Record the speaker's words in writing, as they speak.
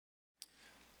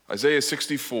Isaiah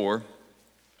 64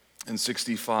 and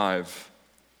 65.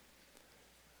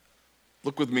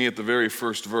 Look with me at the very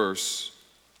first verse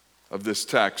of this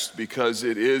text, because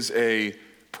it is a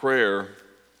prayer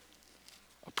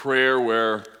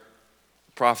where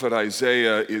prophet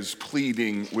Isaiah is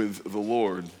pleading with the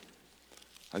Lord.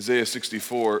 Isaiah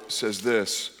 64 says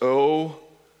this: "Oh,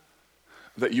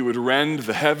 that you would rend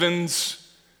the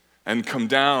heavens and come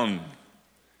down,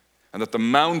 and that the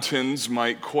mountains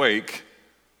might quake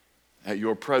at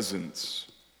your presence."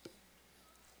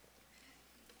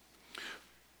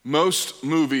 Most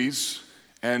movies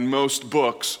and most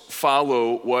books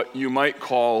follow what you might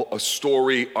call a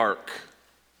story arc.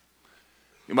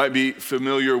 You might be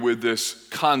familiar with this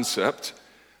concept.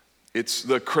 It's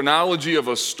the chronology of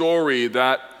a story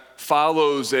that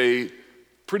follows a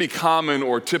pretty common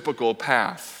or typical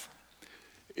path.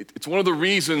 It's one of the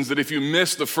reasons that if you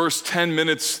miss the first 10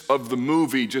 minutes of the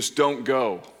movie, just don't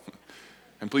go.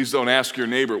 And please don't ask your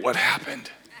neighbor, what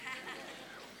happened?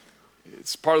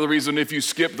 It's part of the reason if you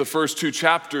skip the first 2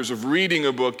 chapters of reading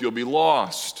a book, you'll be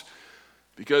lost.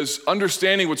 Because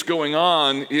understanding what's going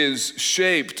on is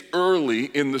shaped early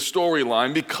in the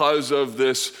storyline because of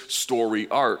this story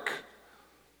arc.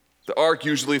 The arc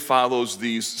usually follows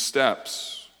these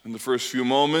steps. In the first few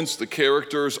moments, the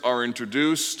characters are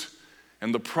introduced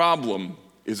and the problem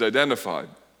is identified.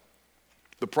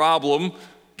 The problem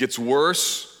gets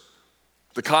worse.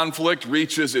 The conflict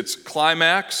reaches its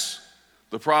climax.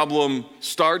 The problem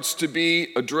starts to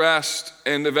be addressed,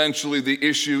 and eventually the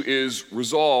issue is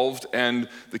resolved and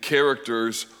the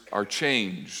characters are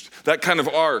changed. That kind of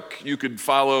arc, you could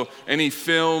follow any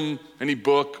film, any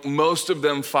book, most of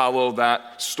them follow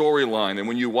that storyline. And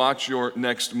when you watch your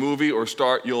next movie or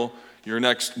start your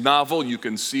next novel, you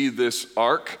can see this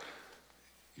arc.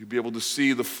 You'll be able to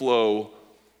see the flow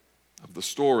of the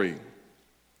story.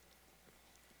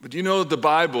 But do you know that the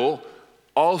Bible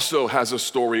also has a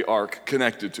story arc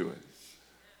connected to it?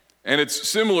 And it's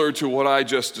similar to what I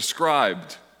just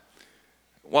described.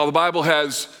 While the Bible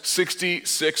has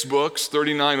 66 books,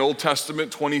 39 Old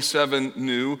Testament, 27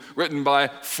 New, written by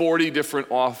 40 different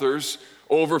authors,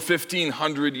 over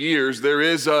 1,500 years, there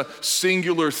is a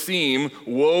singular theme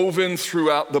woven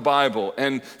throughout the Bible.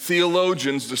 And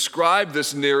theologians describe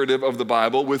this narrative of the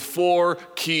Bible with 4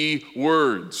 key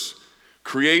words: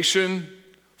 creation,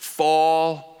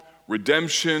 fall,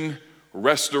 redemption,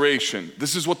 restoration.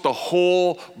 This is what the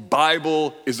whole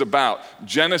Bible is about.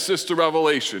 Genesis to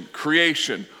Revelation,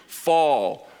 creation,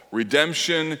 fall,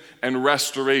 redemption, and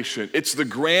restoration. It's the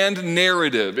grand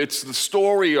narrative. It's the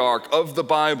story arc of the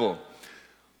Bible.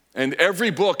 And every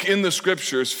book in the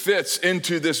scriptures fits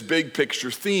into this big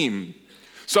picture theme.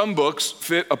 Some books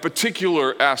fit a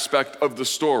particular aspect of the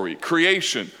story.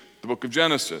 Creation, the book of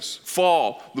Genesis.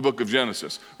 Fall, the book of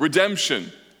Genesis.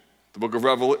 Redemption, the book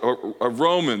of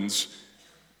Romans.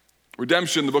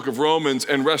 Redemption, the book of Romans,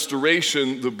 and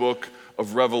restoration, the book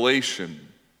of Revelation.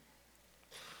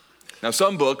 Now,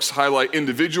 some books highlight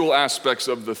individual aspects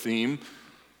of the theme.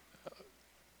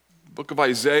 The book of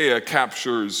Isaiah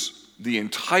captures the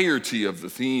entirety of the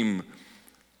theme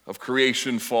of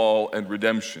creation, fall, and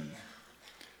redemption.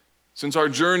 Since our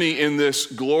journey in this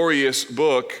glorious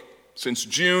book, since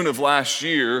June of last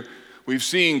year, we've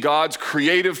seen God's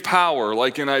creative power,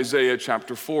 like in Isaiah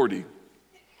chapter 40.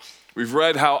 We've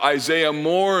read how Isaiah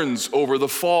mourns over the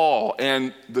fall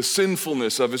and the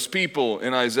sinfulness of his people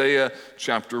in Isaiah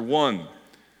chapter 1.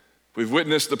 We've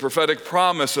witnessed the prophetic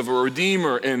promise of a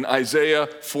Redeemer in Isaiah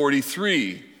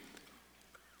 43.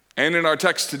 And in our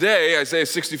text today, Isaiah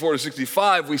 64 to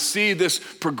 65, we see this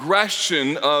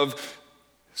progression of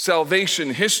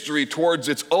salvation history towards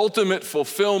its ultimate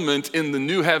fulfillment in the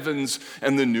new heavens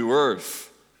and the new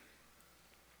earth.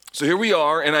 So here we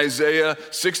are in Isaiah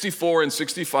 64 and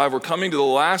 65. We're coming to the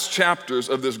last chapters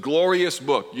of this glorious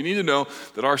book. You need to know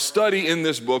that our study in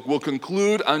this book will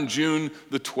conclude on June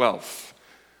the 12th.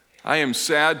 I am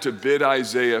sad to bid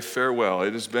Isaiah farewell.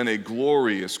 It has been a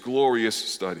glorious, glorious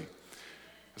study.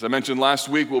 As I mentioned last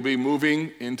week, we'll be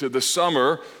moving into the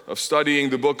summer of studying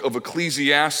the book of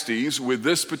Ecclesiastes with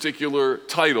this particular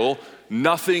title,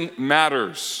 Nothing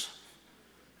Matters.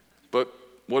 But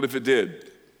what if it did?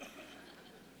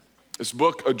 This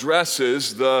book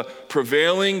addresses the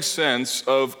prevailing sense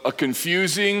of a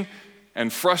confusing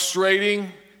and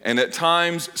frustrating and at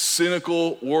times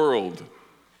cynical world.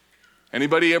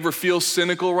 Anybody ever feel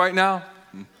cynical right now?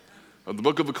 The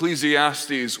book of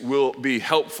Ecclesiastes will be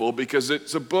helpful because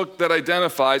it's a book that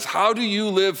identifies how do you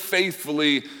live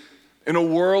faithfully in a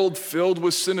world filled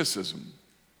with cynicism.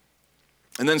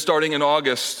 And then starting in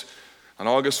August, On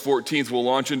August 14th, we'll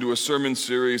launch into a sermon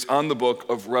series on the book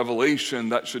of Revelation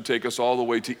that should take us all the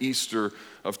way to Easter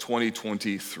of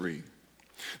 2023.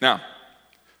 Now,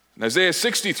 in Isaiah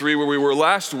 63, where we were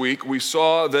last week, we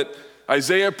saw that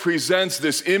Isaiah presents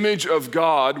this image of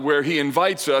God where he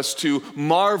invites us to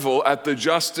marvel at the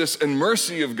justice and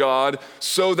mercy of God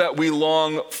so that we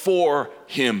long for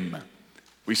him.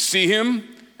 We see him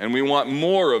and we want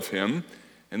more of him.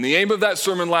 And the aim of that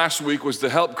sermon last week was to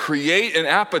help create an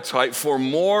appetite for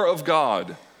more of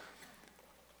God.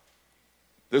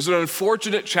 There's an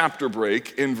unfortunate chapter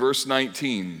break in verse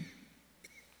 19.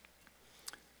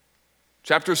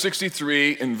 Chapter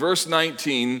 63 in verse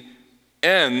 19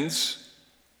 ends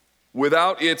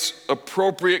without its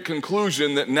appropriate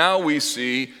conclusion that now we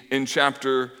see in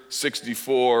chapter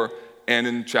 64 and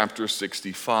in chapter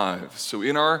 65. So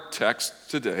in our text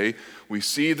today, we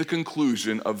see the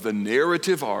conclusion of the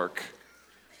narrative arc,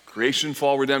 creation,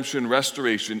 fall, redemption,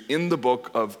 restoration, in the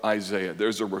book of Isaiah.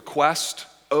 There's a request,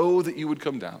 oh, that you would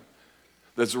come down.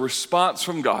 There's a response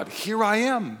from God, here I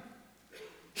am,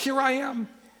 here I am.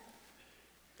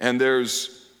 And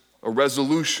there's a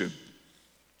resolution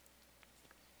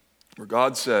where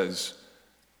God says,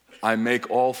 I make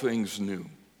all things new.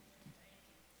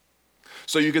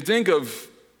 So you could think of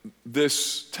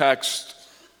this text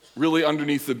really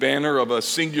underneath the banner of a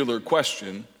singular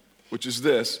question, which is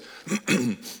this: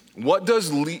 what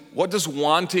does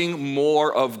wanting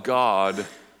more of God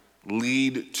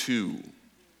lead to?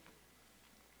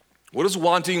 What does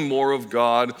wanting more of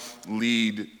God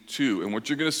lead to? And what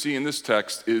you're going to see in this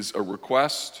text is a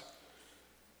request.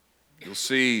 You'll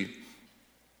see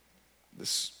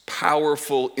this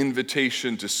powerful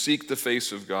invitation to seek the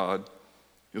face of God.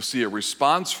 You'll see a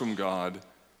response from God,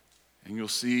 and you'll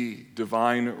see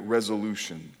divine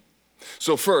resolution.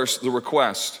 So first, the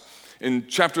request. In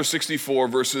chapter 64,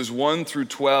 verses 1 through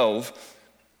 12,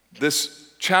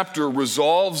 this chapter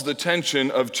resolves the tension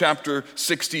of chapter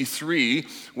 63,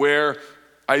 where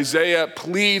Isaiah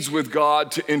pleads with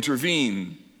God to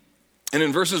intervene. And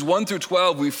in verses 1 through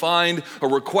 12, we find a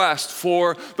request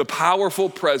for the powerful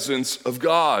presence of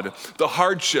God. The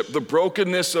hardship, the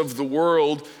brokenness of the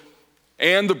world,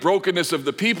 and the brokenness of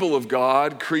the people of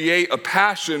God create a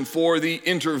passion for the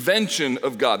intervention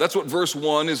of God. That's what verse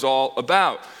 1 is all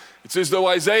about. It's as though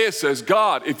Isaiah says,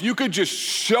 God, if you could just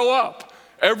show up,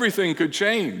 everything could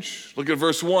change. Look at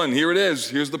verse 1. Here it is.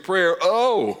 Here's the prayer.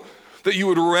 Oh, that you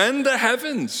would rend the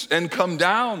heavens and come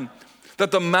down,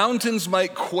 that the mountains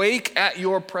might quake at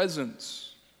your presence.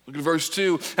 Look at verse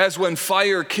 2. As when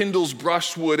fire kindles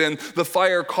brushwood and the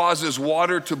fire causes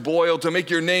water to boil, to make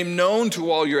your name known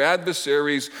to all your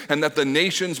adversaries, and that the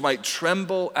nations might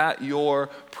tremble at your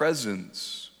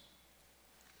presence.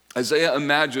 Isaiah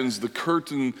imagines the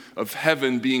curtain of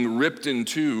heaven being ripped in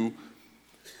two,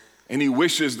 and he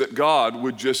wishes that God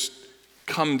would just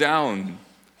come down.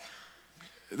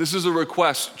 This is a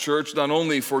request, church, not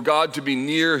only for God to be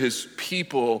near his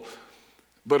people,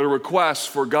 but a request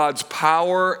for God's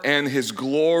power and his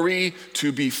glory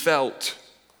to be felt.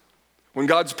 When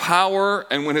God's power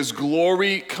and when his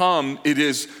glory come, it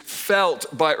is felt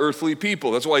by earthly people.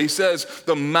 That's why he says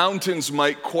the mountains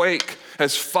might quake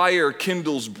as fire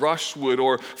kindles brushwood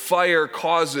or fire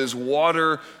causes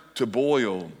water to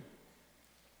boil.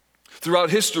 Throughout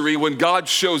history, when God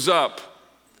shows up,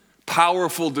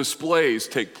 powerful displays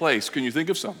take place. Can you think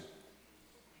of some?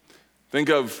 Think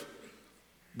of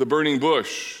the burning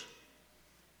bush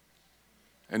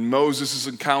and Moses'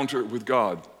 encounter with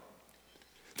God.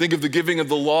 Think of the giving of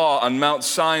the law on Mount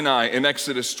Sinai in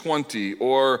Exodus 20,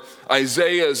 or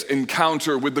Isaiah's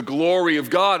encounter with the glory of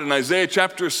God in Isaiah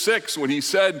chapter 6 when he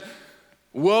said,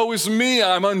 woe is me,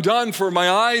 I'm undone, for my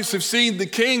eyes have seen the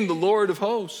King, the Lord of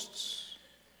hosts.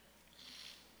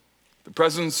 The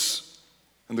presence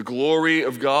and the glory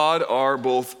of God are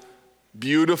both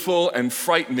beautiful and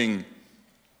frightening.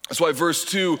 That's why verse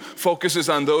 2 focuses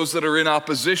on those that are in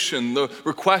opposition. The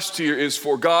request here is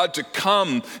for God to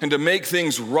come and to make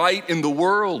things right in the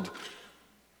world.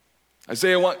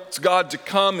 Isaiah wants God to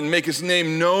come and make his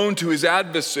name known to his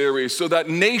adversaries so that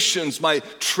nations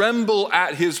might tremble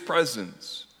at his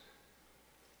presence.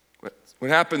 What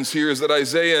happens here is that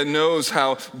Isaiah knows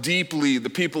how deeply the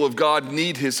people of God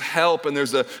need his help, and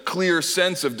there's a clear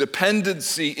sense of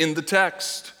dependency in the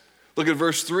text. Look at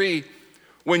verse 3.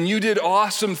 When you did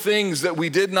awesome things that we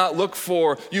did not look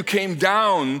for, you came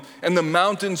down and the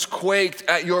mountains quaked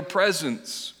at your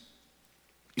presence.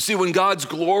 You see, when God's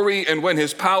glory and when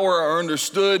his power are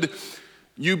understood,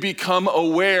 you become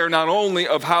aware not only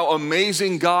of how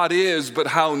amazing God is, but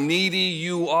how needy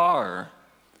you are.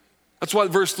 That's why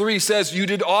verse 3 says, you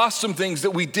did awesome things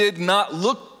that we did not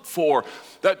look for,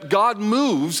 that God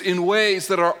moves in ways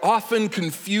that are often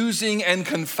confusing and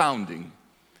confounding.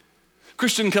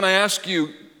 Christian, can I ask you,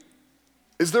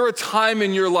 is there a time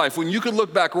in your life when you could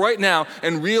look back right now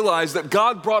and realize that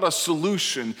God brought a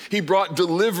solution, He brought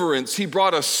deliverance, He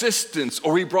brought assistance,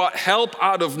 or He brought help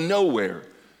out of nowhere?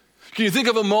 Can you think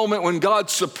of a moment when God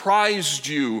surprised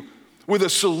you with a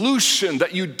solution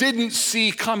that you didn't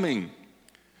see coming?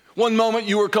 One moment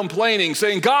you were complaining,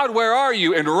 saying, God, where are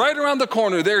you? And right around the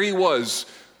corner, there He was,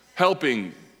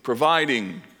 helping,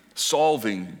 providing,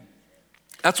 solving.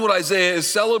 That's what Isaiah is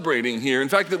celebrating here. In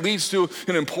fact, it leads to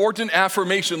an important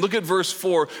affirmation. Look at verse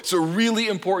 4. It's a really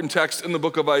important text in the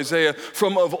book of Isaiah.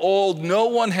 From of old, no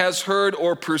one has heard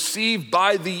or perceived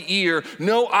by the ear.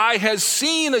 No eye has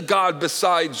seen a God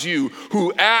besides you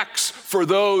who acts for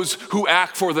those who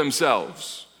act for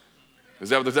themselves. Is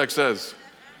that what the text says?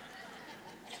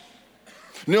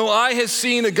 No eye has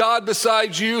seen a God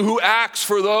besides you who acts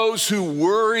for those who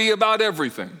worry about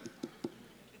everything.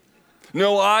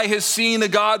 No eye has seen a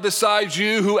God besides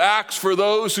you who acts for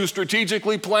those who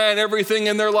strategically plan everything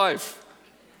in their life.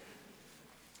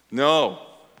 No,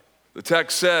 the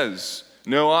text says,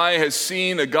 no eye has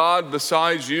seen a God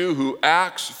besides you who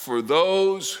acts for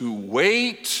those who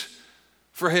wait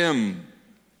for Him.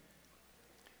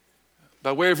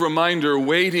 By way of reminder,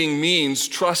 waiting means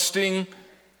trusting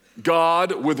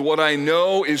God with what I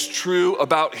know is true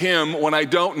about Him when I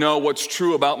don't know what's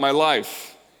true about my life.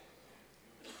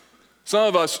 Some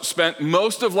of us spent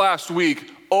most of last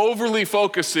week overly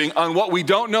focusing on what we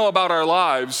don't know about our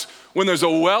lives when there's a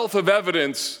wealth of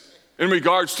evidence in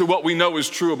regards to what we know is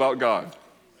true about God.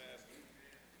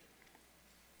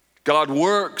 God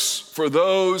works for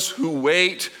those who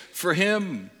wait for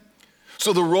Him.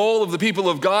 So the role of the people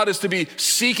of God is to be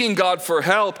seeking God for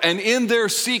help, and in their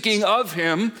seeking of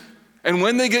Him, and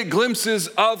when they get glimpses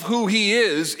of who He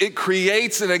is, it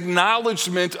creates an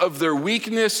acknowledgement of their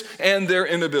weakness and their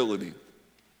inability.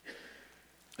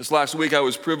 This last week, I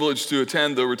was privileged to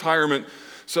attend the retirement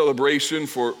celebration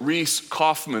for Reese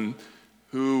Kaufman,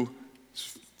 who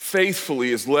faithfully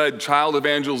has led Child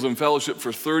Evangelism Fellowship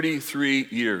for 33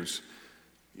 years.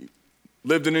 He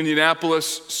lived in Indianapolis,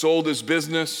 sold his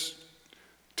business,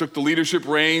 took the leadership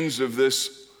reins of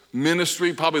this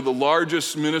ministry, probably the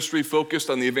largest ministry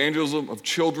focused on the evangelism of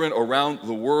children around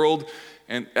the world.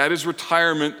 And at his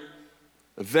retirement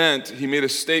event, he made a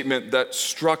statement that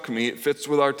struck me. It fits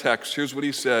with our text. Here's what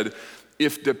he said: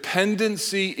 if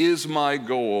dependency is my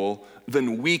goal,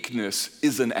 then weakness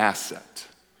is an asset.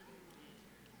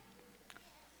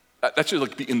 That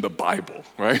should be in the Bible,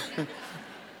 right?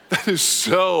 That is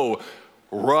so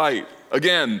right.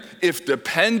 Again, if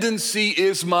dependency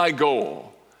is my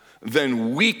goal,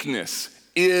 then weakness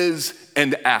is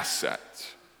an asset.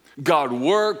 God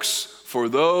works for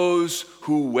those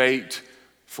who wait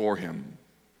for Him.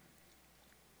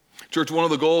 Church, one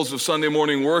of the goals of Sunday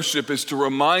morning worship is to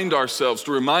remind ourselves,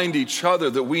 to remind each other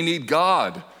that we need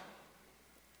God.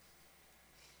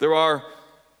 There are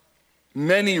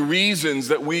many reasons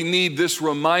that we need this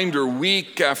reminder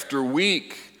week after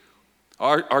week.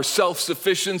 Our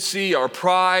self-sufficiency, our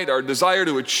pride, our desire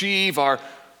to achieve, our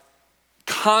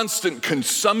constant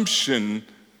consumption,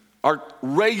 our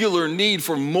regular need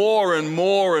for more and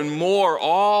more and more,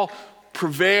 all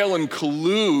prevail and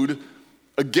collude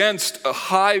against a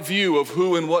high view of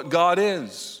who and what God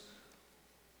is.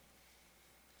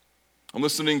 I'm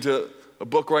listening to a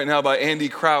book right now by Andy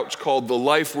Crouch called The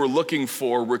Life We're Looking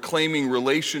For, Reclaiming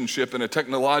Relationship in a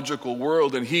Technological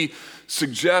World. And he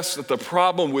suggests that the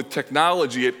problem with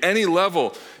technology at any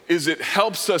level is it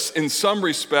helps us in some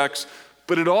respects,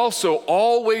 but it also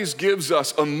always gives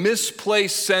us a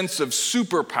misplaced sense of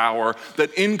superpower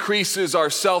that increases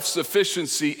our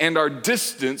self-sufficiency and our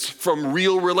distance from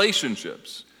real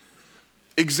relationships.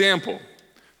 Example,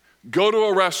 go to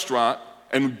a restaurant,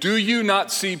 and do you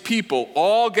not see people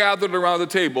all gathered around the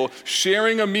table,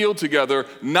 sharing a meal together,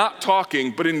 not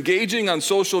talking, but engaging on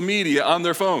social media on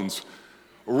their phones?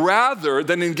 Rather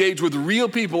than engage with real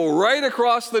people right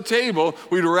across the table,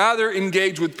 we'd rather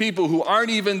engage with people who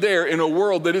aren't even there in a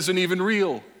world that isn't even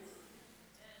real.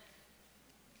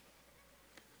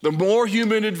 The more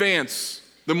humans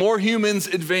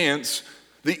advance,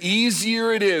 the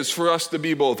easier it is for us to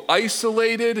be both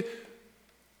isolated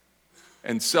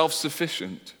and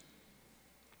self-sufficient.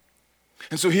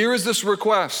 And so here is this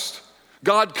request: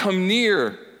 God, come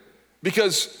near,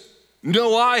 because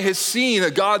no eye has seen a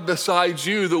God besides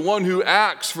you, the one who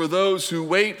acts for those who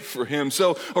wait for Him.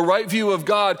 So a right view of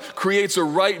God creates a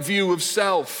right view of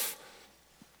self.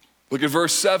 Look at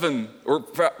verse 7, or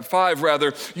 5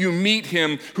 rather. You meet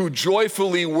him who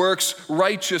joyfully works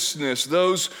righteousness,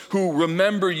 those who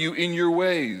remember you in your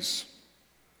ways.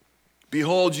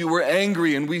 Behold, you were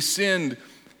angry and we sinned.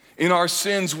 In our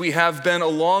sins we have been a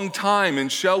long time,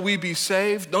 and shall we be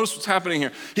saved? Notice what's happening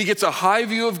here. He gets a high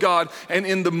view of God, and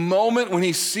in the moment when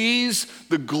he sees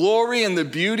the glory and the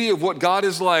beauty of what God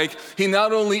is like, he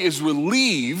not only is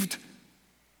relieved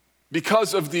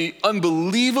because of the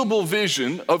unbelievable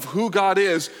vision of who God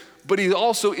is, but he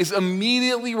also is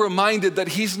immediately reminded that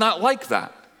he's not like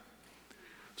that.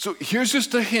 So here's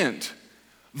just a hint.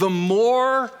 The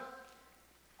more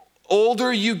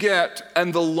older you get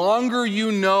and the longer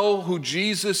you know who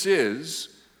Jesus is,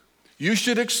 you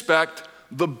should expect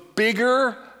the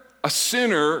bigger a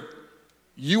sinner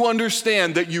you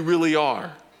understand that you really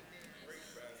are.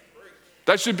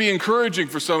 That should be encouraging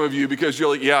for some of you because you're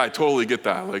like, yeah, I totally get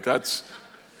that.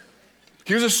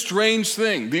 Here's a strange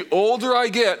thing. The older I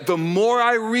get, the more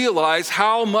I realize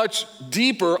how much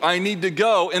deeper I need to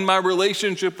go in my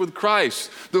relationship with Christ.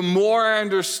 The more I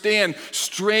understand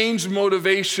strange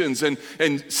motivations and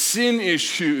sin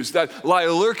issues that lie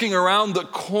lurking around the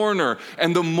corner.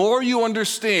 And the more you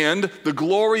understand the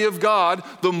glory of God,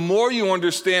 the more you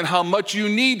understand how much you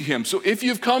need him. So if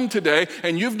you've come today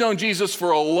and you've known Jesus for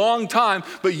a long time,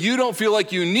 but you don't feel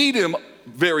like you need him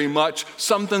very much,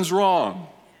 something's wrong.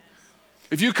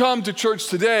 If you come to church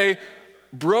today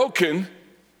broken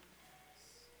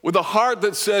with a heart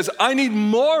that says, I need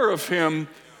more of him,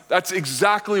 that's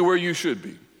exactly where you should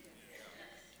be.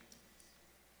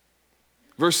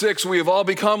 Verse 6, we have all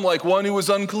become like one who is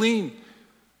unclean.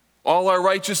 All our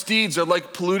righteous deeds are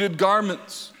like polluted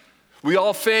garments. We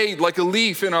all fade like a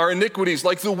leaf, and our iniquities,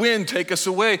 like the wind, take us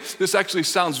away. This actually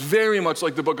sounds very much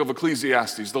like the book of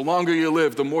Ecclesiastes. The longer you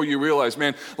live, the more you realize,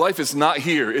 man, life is not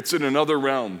here. It's in another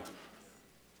realm.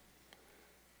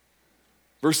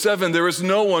 Verse 7, there is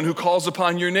no one who calls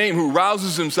upon your name, who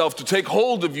rouses himself to take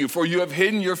hold of you, for you have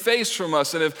hidden your face from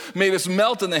us and have made us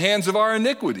melt in the hands of our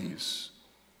iniquities.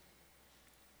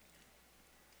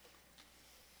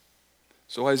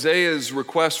 So Isaiah's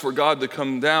request for God to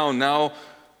come down now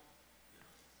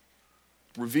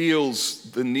reveals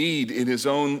the need in his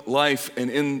own life and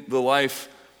in the life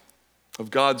of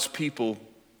God's people.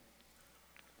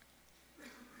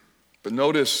 But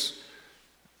notice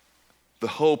the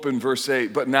hope in verse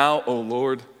 8. But now, O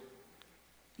Lord,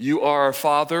 you are our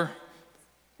Father,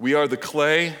 we are the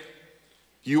clay,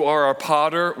 you are our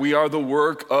potter, we are the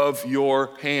work of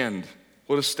your hand.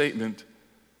 What a statement.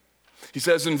 He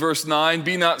says in verse 9,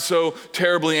 be not so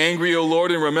terribly angry, O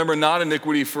Lord, and remember not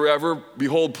iniquity forever.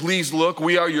 Behold, please look,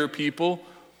 we are your people.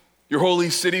 Your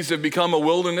holy cities have become a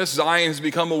wilderness. Zion has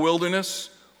become a wilderness.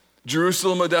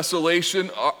 Jerusalem, a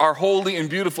desolation. Our holy and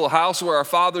beautiful house where our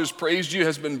fathers praised you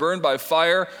has been burned by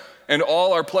fire, and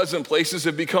all our pleasant places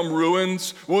have become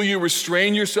ruins. Will you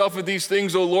restrain yourself at these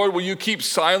things, O Lord? Will you keep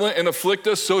silent and afflict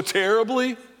us so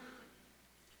terribly?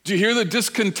 Do you hear the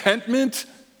discontentment?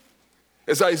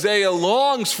 As Isaiah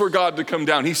longs for God to come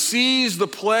down, he sees the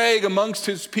plague amongst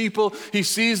his people, he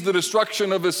sees the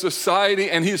destruction of his society,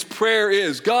 and his prayer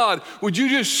is, God, would you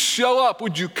just show up?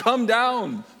 Would you come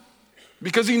down?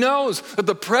 Because he knows that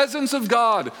the presence of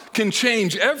God can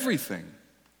change everything.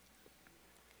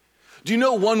 Do you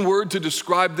know one word to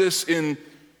describe this in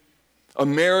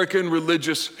American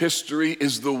religious history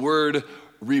is the word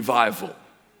revival?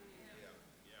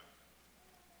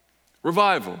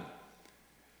 Revival.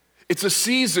 It's a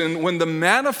season when the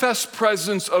manifest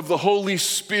presence of the Holy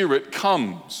Spirit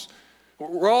comes.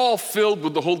 We're all filled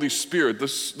with the Holy Spirit.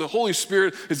 The Holy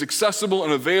Spirit is accessible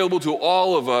and available to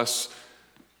all of us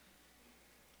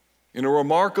in a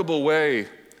remarkable way.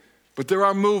 But there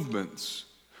are movements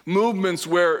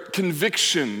where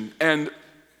conviction and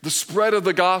the spread of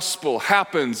the gospel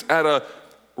happens at a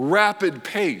rapid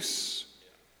pace.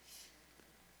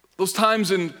 Those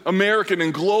times in American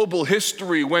and global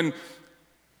history when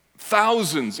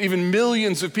thousands, even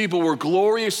millions of people were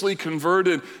gloriously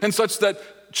converted, and such that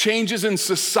changes in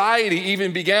society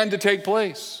even began to take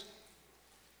place.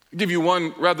 I'll give you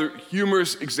one rather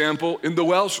humorous example. In the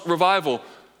Welsh revival,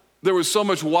 there was so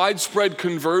much widespread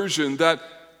conversion that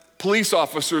police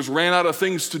officers ran out of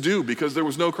things to do because there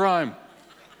was no crime.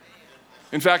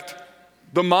 In fact,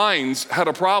 the mines had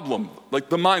a problem. Like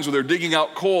the mines where they're digging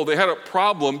out coal, they had a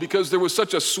problem because there was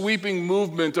such a sweeping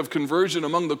movement of conversion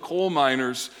among the coal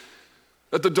miners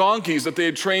that the donkeys that they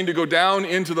had trained to go down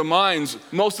into the mines,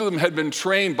 most of them had been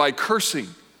trained by cursing,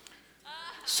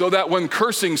 so that when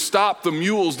cursing stopped, the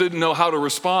mules didn't know how to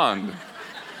respond.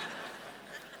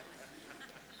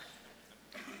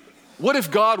 What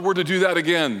if God were to do that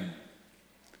again?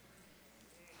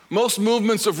 Most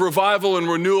movements of revival and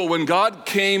renewal, when God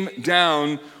came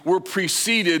down, were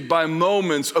preceded by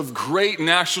moments of great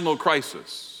national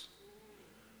crisis.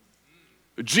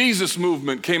 The Jesus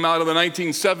movement came out of the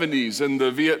 1970s and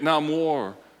the Vietnam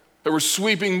War. There were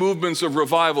sweeping movements of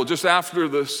revival just after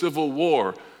the Civil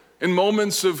War. In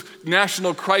moments of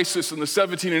national crisis in the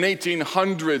 17 and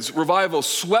 1800s, revival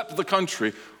swept the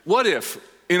country. What if,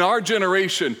 in our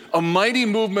generation, a mighty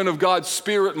movement of God's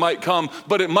Spirit might come,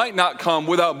 but it might not come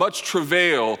without much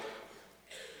travail?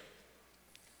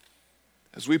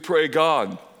 As we pray,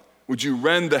 God, would you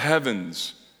rend the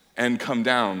heavens and come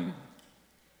down?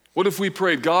 What if we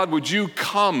prayed, God, would you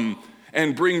come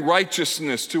and bring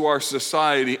righteousness to our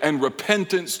society and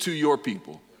repentance to your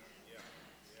people?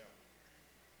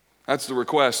 That's the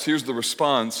request. Here's the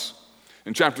response.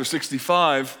 In chapter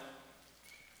 65,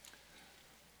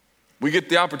 we get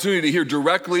the opportunity to hear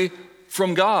directly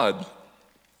from God.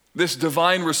 This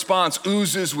divine response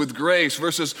oozes with grace.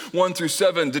 Verses 1 through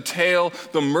 7 detail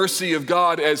the mercy of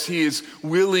God as he is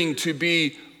willing to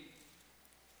be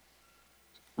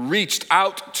reached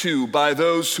out to by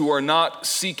those who are not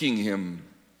seeking him.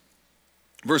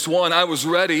 Verse 1, I was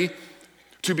ready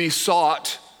to be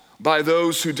sought by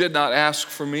those who did not ask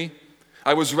for me.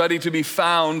 I was ready to be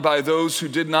found by those who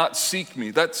did not seek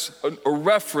me. That's a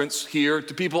reference here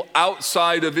to people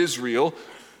outside of Israel.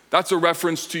 That's a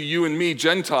reference to you and me,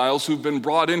 Gentiles, who've been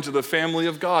brought into the family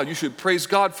of God. You should praise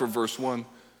God for verse 1.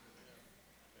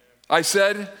 I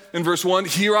said in verse 1,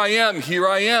 here I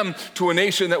am to a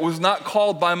nation that was not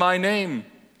called by my name.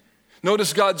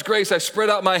 Notice God's grace. I spread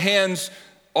out my hands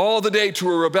all the day to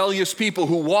a rebellious people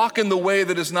who walk in the way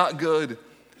that is not good,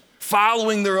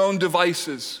 following their own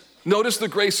devices. Notice the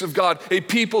grace of God, a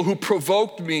people who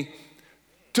provoked me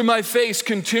to my face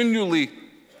continually.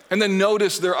 And then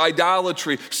notice their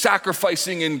idolatry,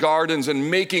 sacrificing in gardens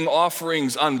and making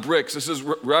offerings on bricks. This is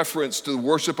reference to the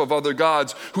worship of other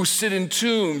gods who sit in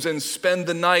tombs and spend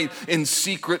the night in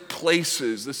secret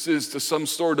places. This is to some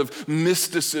sort of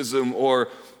mysticism or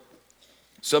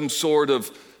some sort of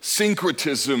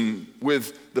syncretism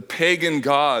with the pagan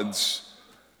gods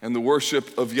and the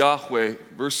worship of Yahweh.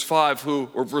 Verse 5,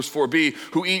 verse 4b,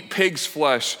 who eat pig's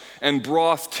flesh and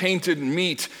broth tainted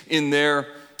meat in their,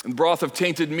 and broth of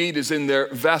tainted meat is in their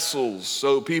vessels.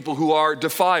 So people who are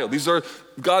defiled.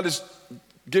 God is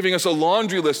giving us a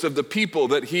laundry list of the people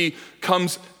that he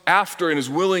comes after and is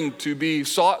willing to be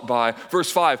sought by.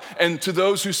 Verse 5, and to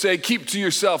those who say, keep to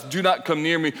yourself, do not come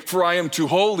near me, for I am too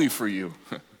holy for you.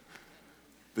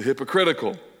 The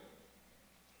hypocritical.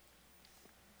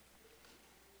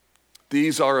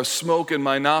 These are a smoke in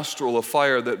my nostril, a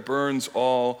fire that burns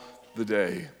all the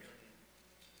day.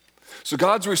 So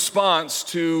God's response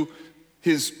to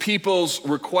his people's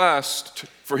request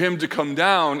for him to come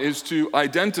down is to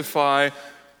identify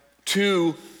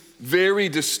two very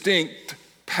distinct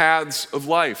paths of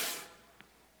life.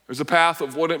 There's a path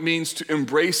of what it means to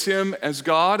embrace him as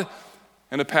God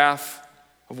and a path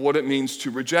of what it means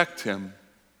to reject him.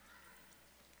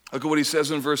 Look at what he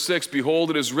says in verse 6.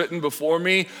 Behold, it is written before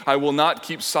me, I will not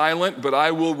keep silent, but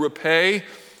I will repay.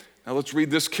 Now let's read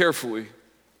this carefully.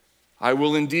 I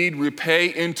will indeed repay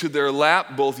into their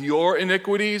lap both your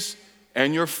iniquities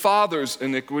and your father's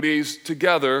iniquities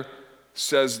together,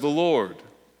 says the Lord.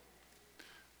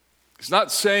 He's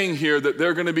not saying here that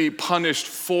they're going to be punished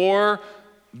for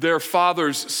their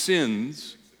father's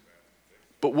sins,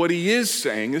 but what he is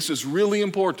saying, this is really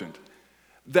important,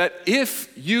 that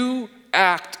if you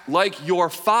act like your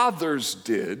fathers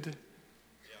did,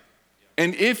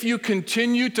 and if you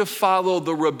continue to follow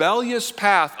the rebellious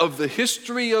path of the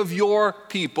history of your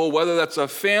people, whether that's a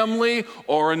family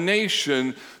or a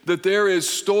nation, that there is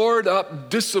stored up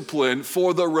discipline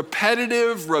for the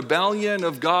repetitive rebellion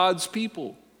of God's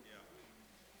people.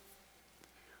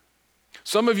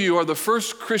 Some of you are the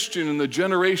first Christian in the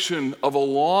generation of a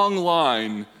long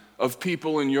line of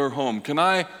people in your home. Can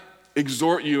I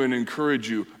exhort you and encourage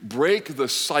you, break the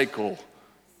cycle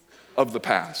of the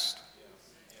past.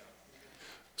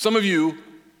 Some of you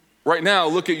right now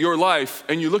look at your life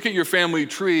and you look at your family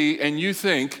tree and you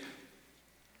think,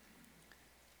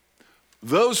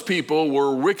 those people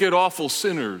were wicked, awful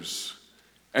sinners.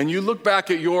 And you look back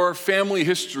at your family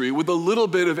history with a little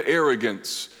bit of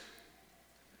arrogance.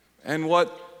 And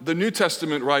what the New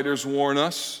Testament writers warn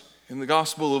us in the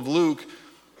Gospel of Luke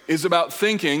is about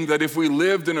thinking that if we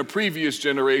lived in a previous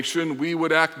generation, we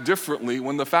would act differently,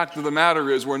 when the fact of the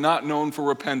matter is we're not known for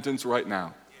repentance right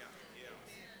now.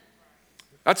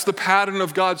 That's the pattern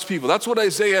of God's people. That's what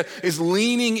Isaiah is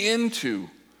leaning into.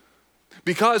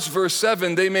 Because, verse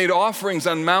 7, they made offerings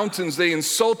on mountains, they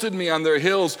insulted me on their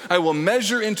hills, I will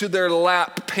measure into their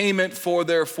lap payment for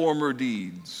their former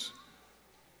deeds.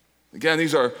 Again,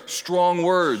 these are strong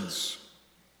words.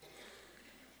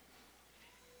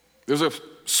 There's a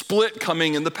split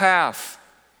coming in the path.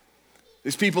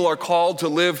 These people are called to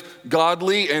live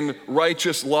godly and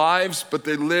righteous lives, but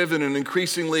they live in an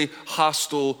increasingly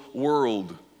hostile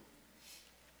world.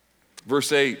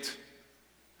 Verse 8,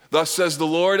 thus says the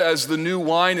Lord, as the new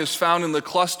wine is found in the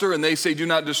cluster, and they say, do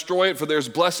not destroy it, for there's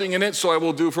blessing in it, so I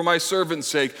will do for my servant's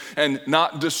sake, and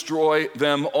not destroy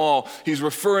them all. He's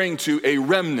referring to a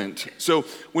remnant. So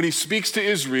when he speaks to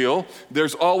Israel,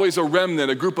 there's always a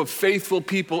remnant, a group of faithful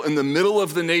people in the middle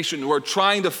of the nation who are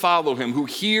trying to follow him, who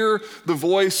hear the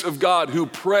voice of God, who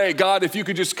pray, God, if you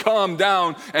could just come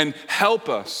down and help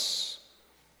us.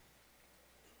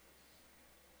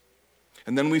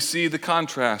 And then we see the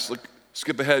contrast. Look,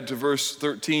 skip ahead to verse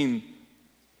 13.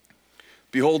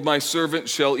 Behold, my servant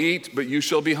shall eat, but you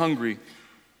shall be hungry.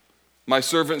 My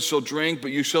servant shall drink, but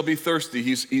you shall be thirsty.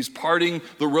 He's parting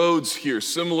the roads here,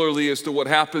 similarly as to what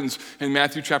happens in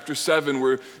Matthew chapter 7,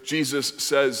 where Jesus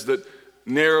says that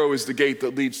narrow is the gate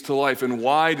that leads to life, and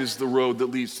wide is the road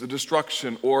that leads to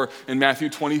destruction. Or in Matthew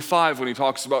 25, when he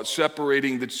talks about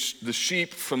separating the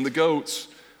sheep from the goats.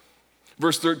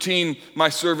 Verse 13, my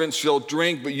servants shall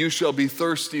drink, but you shall be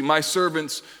thirsty. My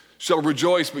servants shall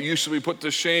rejoice, but you shall be put to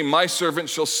shame. My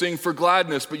servants shall sing for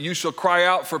gladness, but you shall cry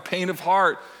out for pain of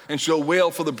heart, and shall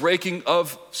wail for the breaking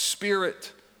of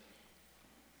spirit.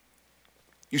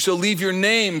 You shall leave your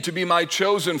name to be my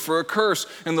chosen for a curse,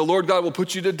 and the Lord God will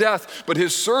put you to death, but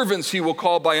his servants he will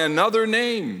call by another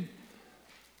name.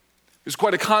 There's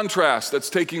quite a contrast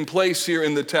that's taking place here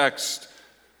in the text,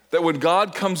 that when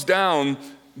God comes down,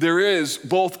 there is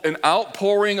both an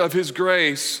outpouring of his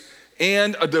grace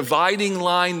and a dividing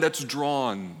line that's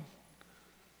drawn.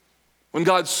 When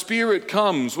God's Spirit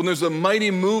comes, when there's a mighty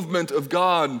movement of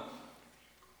God,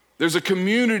 there's a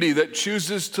community that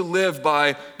chooses to live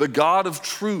by the God of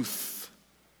truth.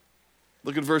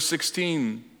 Look at verse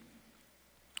 16.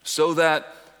 So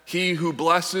that he who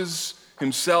blesses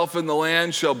himself in the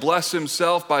land shall bless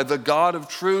himself by the God of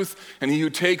truth, and he who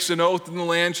takes an oath in the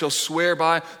land shall swear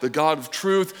by the God of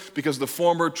truth, because the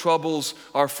former troubles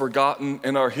are forgotten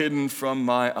and are hidden from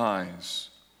my eyes.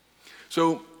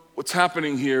 So what's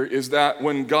happening here is that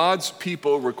when God's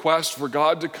people request for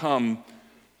God to come,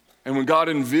 and when God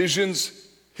envisions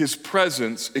his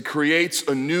presence, it creates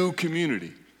a new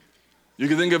community. You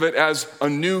can think of it as a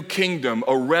new kingdom,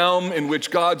 a realm in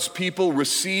which God's people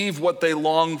receive what they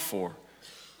long for.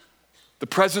 The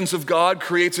presence of God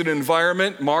creates an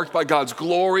environment marked by God's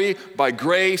glory, by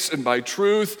grace, and by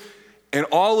truth. And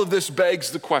all of this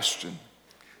begs the question,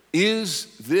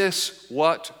 is this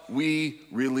what we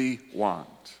really want?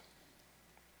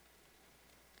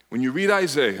 When you read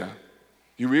Isaiah,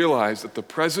 you realize that the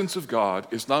presence of God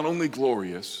is not only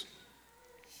glorious,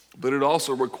 but it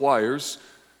also requires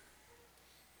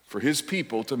for his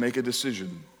people to make a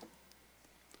decision.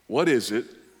 What is it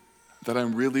that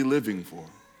I'm really living for?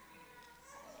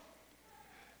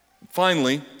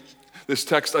 Finally, this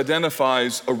text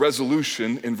identifies a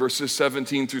resolution in verses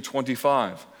 17 through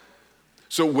 25.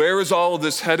 So where is all of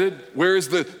this headed? Where is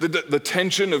the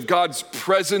tension of God's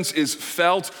presence is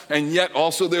felt, and yet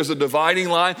also there's a dividing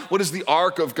line? What is the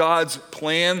arc of God's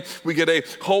plan? We get a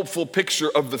hopeful picture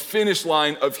of the finish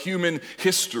line of human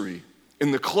history.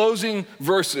 In the closing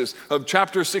verses of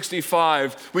chapter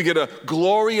 65, we get a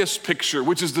glorious picture,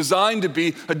 which is designed to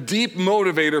be a deep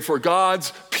motivator for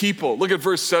God's people. Look at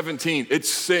verse 17. It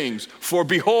sings, for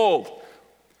behold,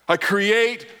 I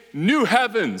create new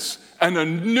heavens and a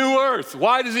new earth.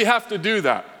 Why does he have to do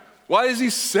that? Why does he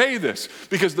say this?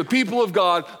 Because the people of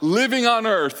God living on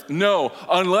earth know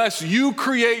unless you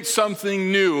create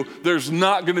something new, there's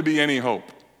not going to be any hope.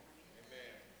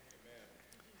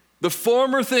 The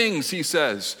former things, he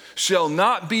says, shall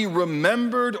not be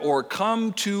remembered or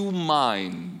come to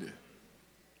mind.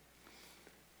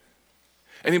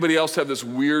 Anybody else have this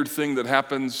weird thing that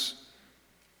happens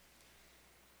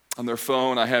on their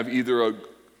phone? I have either a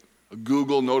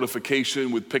Google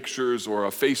notification with pictures or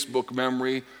a Facebook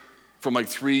memory from like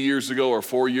 3 years ago or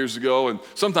 4 years ago, and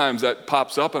sometimes that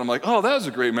pops up and I'm like, oh, that was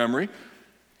a great memory.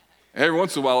 And every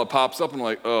once in a while it pops up and I'm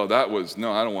like, oh, I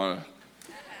don't want to.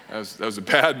 That was a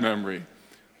bad memory.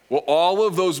 Well, all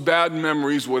of those bad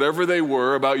memories, whatever they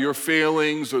were about your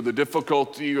failings or the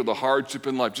difficulty or the hardship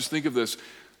in life, just think of this.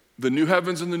 The new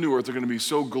heavens and the new earth are going to be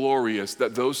so glorious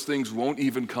that those things won't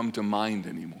even come to mind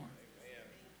anymore.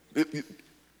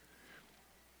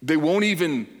 They won't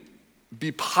even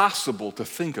be possible to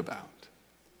think about.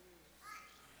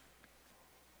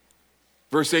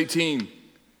 Verse 18,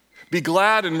 be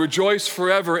glad and rejoice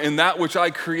forever in that which I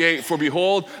create. For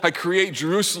behold, I create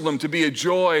Jerusalem to be a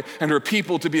joy and her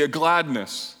people to be a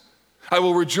gladness. I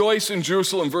will rejoice in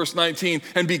Jerusalem, verse 19,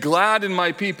 and be glad in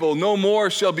my people. No more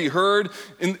shall be heard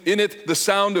in it the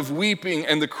sound of weeping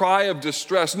and the cry of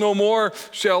distress. No more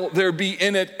shall there be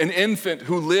in it an infant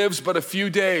who lives but a few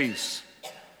days,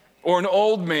 or an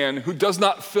old man who does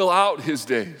not fill out his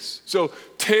days. So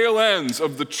tail ends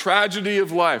of the tragedy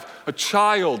of life, a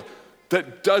child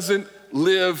that doesn't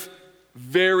live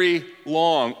very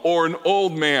long, or an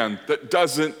old man that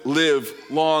doesn't live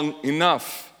long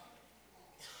enough.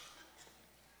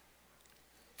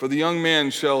 For the young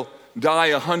man shall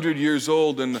die 100 years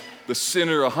old, and the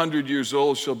sinner 100 years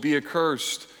old shall be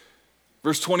accursed.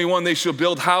 Verse 21, they shall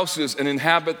build houses and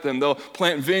inhabit them. They'll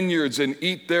plant vineyards and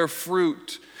eat their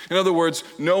fruit. In other words,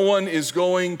 no one is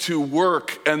going to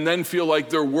work and then feel like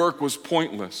their work was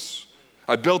pointless.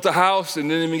 I built a house and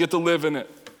didn't even get to live in it.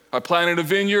 I planted a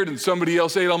vineyard and somebody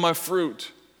else ate all my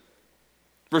fruit.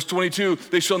 Verse 22,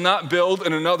 they shall not build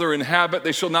and another inhabit.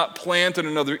 They shall not plant and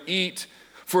another eat.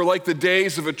 For like the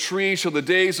days of a tree shall the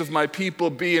days of my people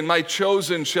be, and my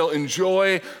chosen shall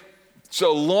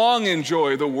long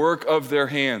enjoy the work of their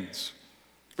hands.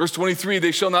 Verse 23,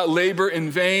 they shall not labor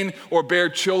in vain or bear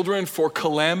children for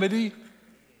calamity.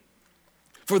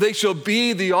 For they shall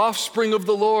be the offspring of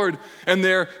the Lord, and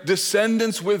their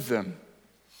descendants with them.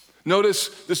 Notice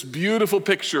this beautiful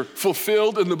picture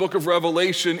fulfilled in the book of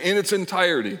Revelation in its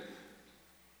entirety.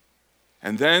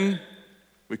 And then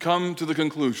we come to the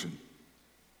conclusion.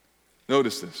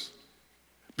 Notice this.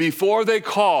 Before they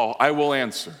call, I will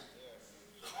answer.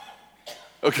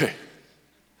 Okay.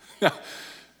 Now,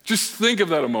 just think of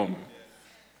that a moment.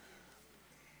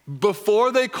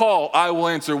 Before they call, I will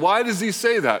answer. Why does he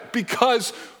say that?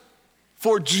 Because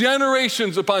for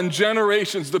generations upon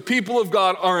generations, the people of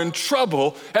God are in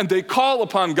trouble, and they call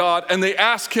upon God and they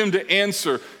ask him to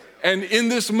answer. And in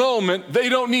this moment, they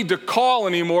don't need to call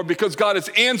anymore because God has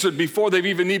answered before they've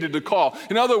even needed to call.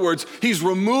 In other words, he's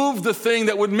removed the thing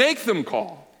that would make them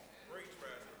call.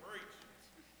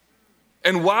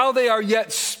 And while they are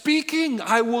yet speaking,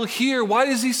 I will hear. Why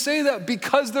does he say that?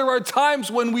 Because there are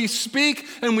times when we speak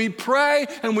and we pray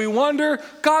and we wonder,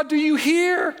 God, do you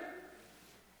hear?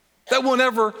 That won't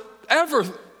ever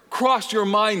cross your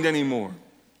mind anymore.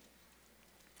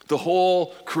 The whole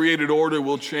created order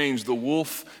will change. The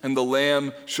wolf and the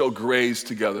lamb shall graze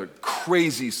together.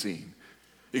 Crazy scene.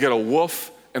 You got a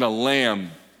wolf and a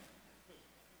lamb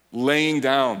laying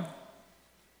down,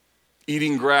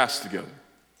 eating grass together.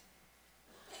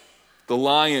 The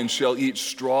lion shall eat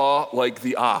straw like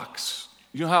the ox.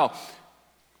 You know how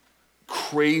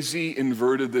crazy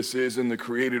inverted this is in the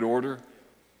created order?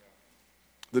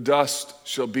 The dust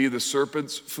shall be the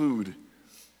serpent's food.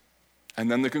 And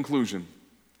then the conclusion.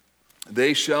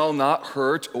 They shall not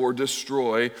hurt or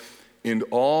destroy in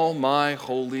all my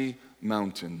holy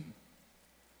mountain.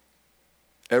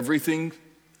 Everything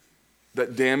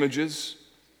that damages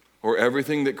or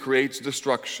everything that creates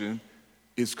destruction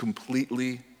is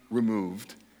completely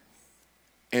removed.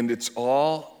 And it's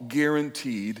all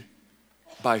guaranteed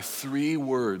by 3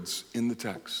 words in the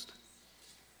text.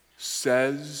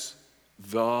 Says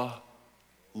the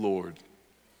Lord.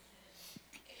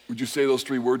 Would you say those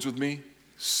 3 words with me?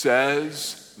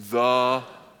 Says the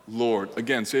Lord.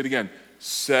 Again, say it again.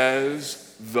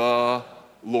 Says the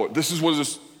Lord. This is what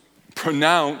is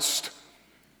pronounced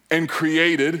and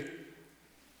created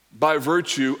by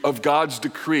virtue of God's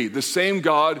decree. The same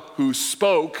God who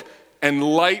spoke and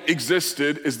light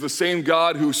existed is the same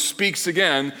God who speaks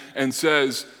again and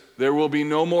says, there will be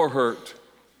no more hurt,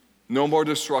 no more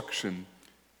destruction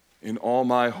in all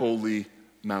my holy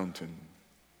mountain.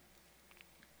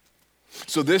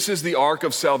 So this is the arc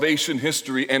of salvation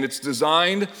history, and it's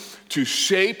designed to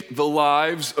shape the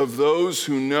lives of those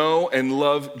who know and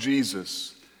love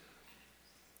Jesus.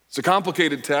 It's a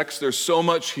complicated text. There's so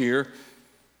much here.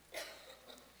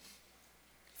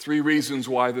 3 reasons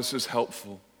why this is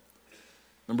helpful.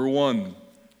 Number 1,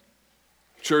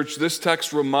 church, this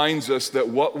text reminds us that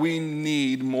what we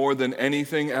need more than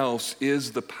anything else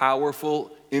is the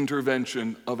powerful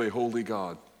intervention of a holy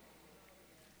God.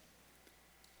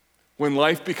 When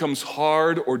life becomes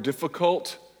hard or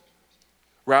difficult,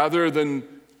 rather than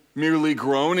merely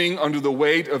groaning under the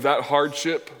weight of that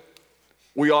hardship,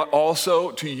 we ought also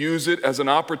to use it as an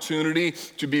opportunity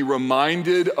to be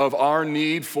reminded of our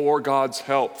need for God's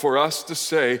help, for us to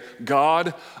say,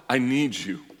 God, I need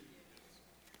you.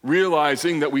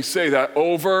 Realizing that we say that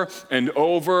over and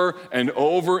over and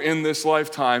over in this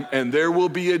lifetime, and there will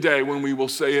be a day when we will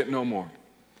say it no more.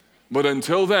 But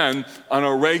until then, on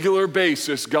a regular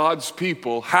basis, God's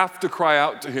people have to cry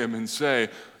out to him and say,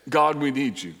 God, we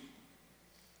need you.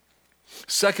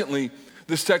 Secondly,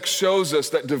 this text shows us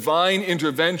that divine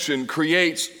intervention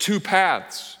creates two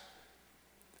paths.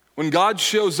 When God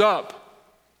shows up,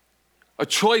 a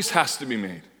choice has to be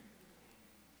made.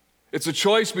 It's a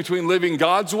choice between living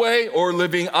God's way or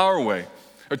living our way.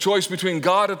 A choice between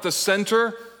God at the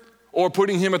center or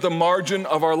putting him at the margin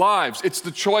of our lives. It's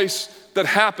the choice that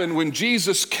happened when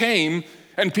Jesus came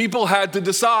and people had to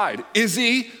decide, is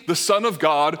he the Son of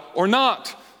God or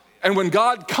not? And when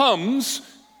God comes,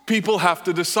 people have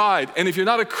to decide. And if you're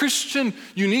not a Christian,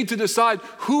 you need to decide,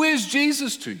 who is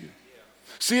Jesus to you?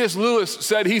 C.S. Lewis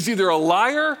said he's either a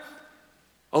liar,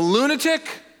 a lunatic,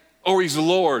 or he's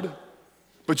Lord.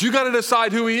 But you got to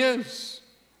decide who he is.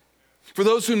 For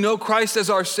those who know Christ as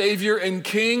our Savior and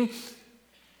King,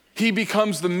 he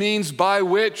becomes the means by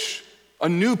which a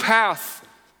new path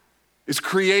is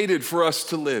created for us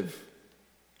to live.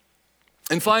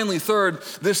 And finally, third,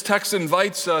 this text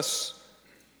invites us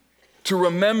to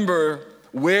remember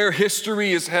where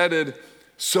history is headed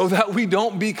so that we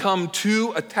don't become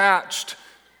too attached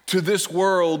to this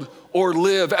world or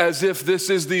live as if this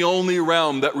is the only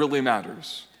realm that really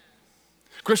matters.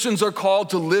 Christians are called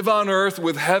to live on earth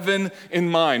with heaven in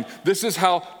mind. This is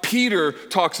how Peter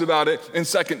talks about it in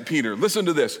 2 Peter. Listen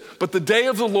to this. But the day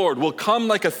of the Lord will come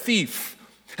like a thief,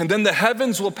 and then the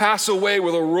heavens will pass away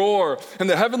with a roar, and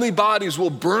the heavenly bodies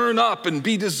will burn up and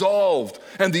be dissolved,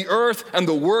 and the earth and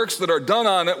the works that are done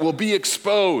on it will be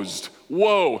exposed.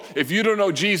 Whoa, if you don't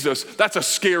know Jesus, that's a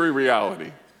scary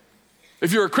reality.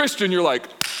 If you're a Christian, you're like,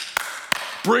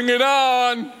 bring it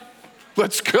on,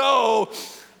 let's go.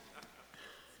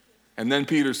 And then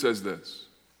Peter says this,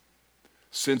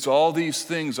 since all these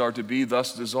things are to be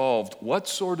thus dissolved, what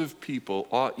sort of people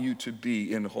ought you to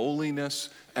be in holiness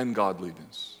and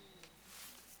godliness?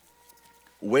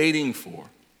 Waiting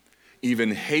for,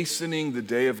 even hastening the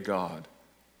day of God,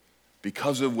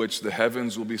 because of which the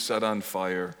heavens will be set on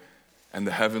fire and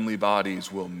the heavenly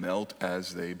bodies will melt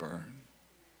as they burn.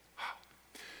 Wow.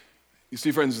 You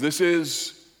see, friends, this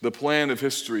is the plan of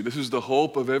history. This is the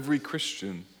hope of every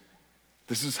Christian.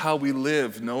 This is how we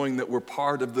live, knowing that we're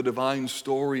part of the divine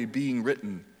story being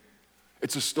written.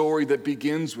 It's a story that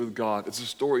begins with God. It's a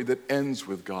story that ends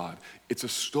with God. It's a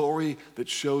story that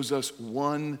shows us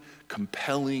one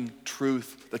compelling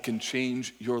truth that can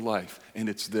change your life. And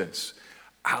it's this: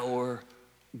 our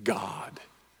God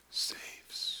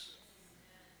saves.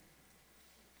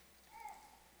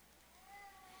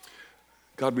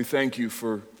 God, we thank you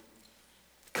for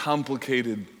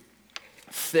complicated,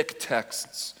 thick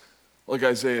texts like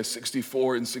Isaiah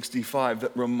 64 and 65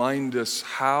 that remind us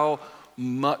how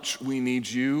much we need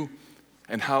you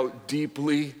and how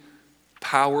deeply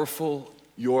powerful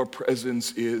your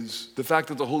presence is. The fact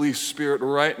that the Holy Spirit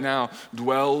right now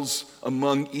dwells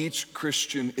among each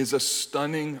Christian is a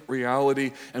stunning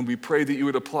reality, and we pray that you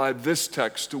would apply this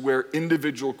text to where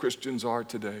individual Christians are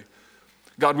today.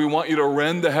 God, we want you to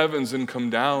rend the heavens and come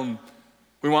down.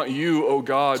 We want you, oh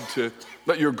God, to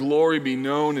let your glory be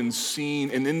known and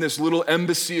seen. And in this little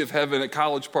embassy of heaven at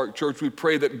College Park Church, we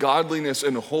pray that godliness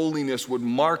and holiness would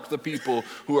mark the people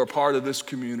who are part of this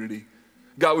community.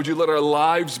 God, would you let our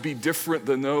lives be different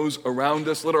than those around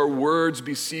us? Let our words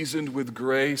be seasoned with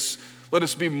grace. Let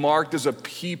us be marked as a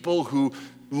people who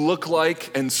look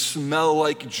like and smell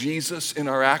like Jesus in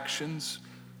our actions.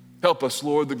 Help us,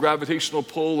 Lord. The gravitational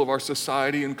pull of our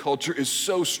society and culture is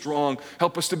so strong.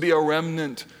 Help us to be a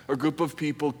remnant, a group of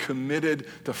people committed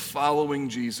to following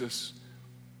Jesus.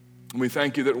 And we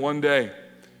thank you that one day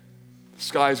the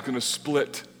sky is going to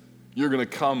split. You're going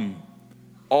to come.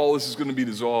 All this is going to be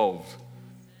dissolved.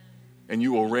 And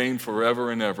you will reign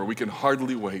forever and ever. We can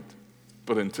hardly wait.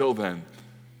 But until then,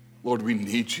 Lord, we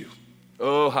need you.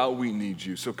 Oh, how we need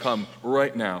you. So come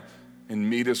right now and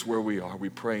meet us where we are. We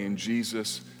pray in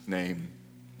Jesus' name.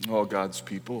 All God's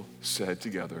people said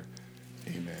together,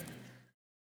 amen.